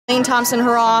Elaine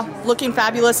Thompson-Herah, looking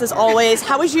fabulous as always.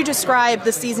 How would you describe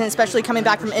the season, especially coming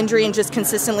back from injury and just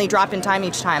consistently dropping time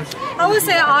each time? I would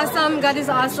say awesome. God is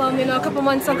awesome. You know, a couple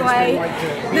months ago I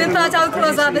didn't thought I would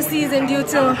close out the season due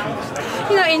to,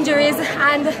 injuries,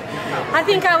 and I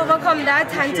think I overcome that,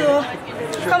 and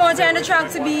to come out here on the track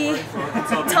to be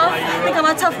tough. I think I'm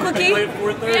a tough cookie.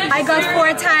 I got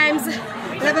 4 times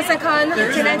 11 second,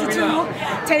 10.92,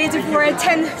 10.84,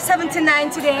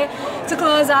 10.79 today to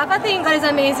close off. I think God is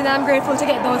amazing. I'm grateful to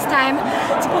get those time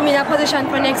to put me in a position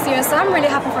for next year, so I'm really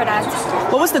happy for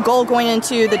that. What was the goal going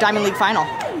into the Diamond League final?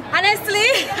 Honestly,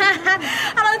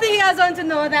 I don't think you guys want to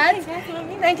know that.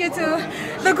 Thank you too.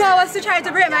 The goal was to try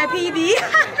to break my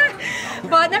PB,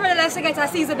 but nevertheless to get a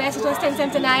season best, which was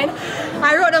 10.79.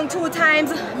 I wrote down 2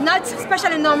 times, not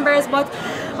especially numbers, but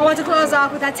I want to close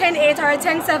off with a 10.8 or a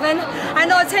 10.7. I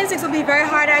know 10.6 will be very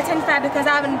hard, or a 10.5 because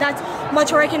I haven't that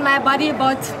much work in my body,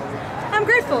 but I'm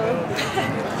grateful.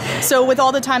 So with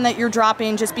all the time that you're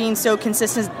dropping, just being so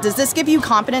consistent, does this give you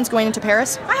confidence going into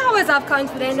Paris? I always have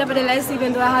confidence, nevertheless,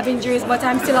 even though I have injuries, but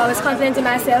I'm still always confident in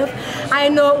myself. I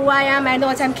know who I am, I know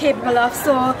what I'm capable of,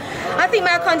 so I think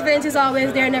my confidence is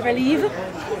always there, never leave.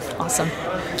 Awesome.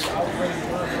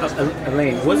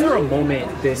 Elaine, was there a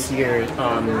moment this year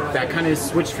that kind of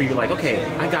switched for you, like, okay,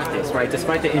 I got this, right,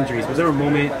 despite the injuries? Was there a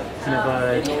moment, kind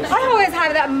of I always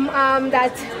have that,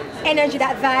 that energy,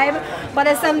 that vibe, but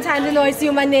sometimes, it's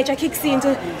human nature kicks in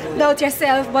to doubt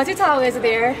yourself, but it's always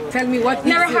there. Tell me, what gives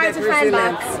Never you hard that to find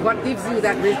back. What gives you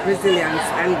that resilience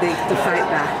and to fight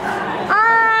back?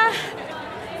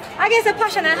 I guess the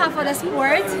passion I have for the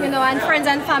sport, and friends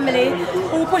and family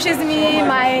who pushes me,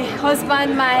 my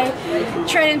husband, my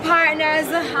training partners,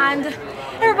 and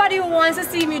everybody who wants to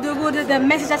see me do good. The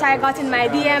message that I got in my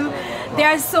DM, they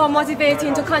are so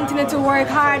motivating to continue to work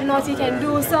hard and what you can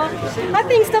do. So I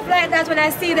think stuff like that, when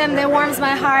I see them, they warms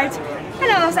my heart.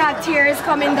 And I also have tears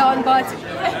coming down, but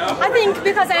I think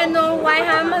because I know who I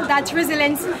am, that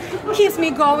resilience keeps me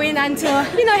going and to,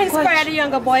 inspire the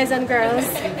younger boys and girls.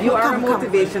 You are a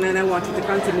motivation, and I want you to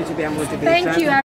continue to be a motivation. Thank you.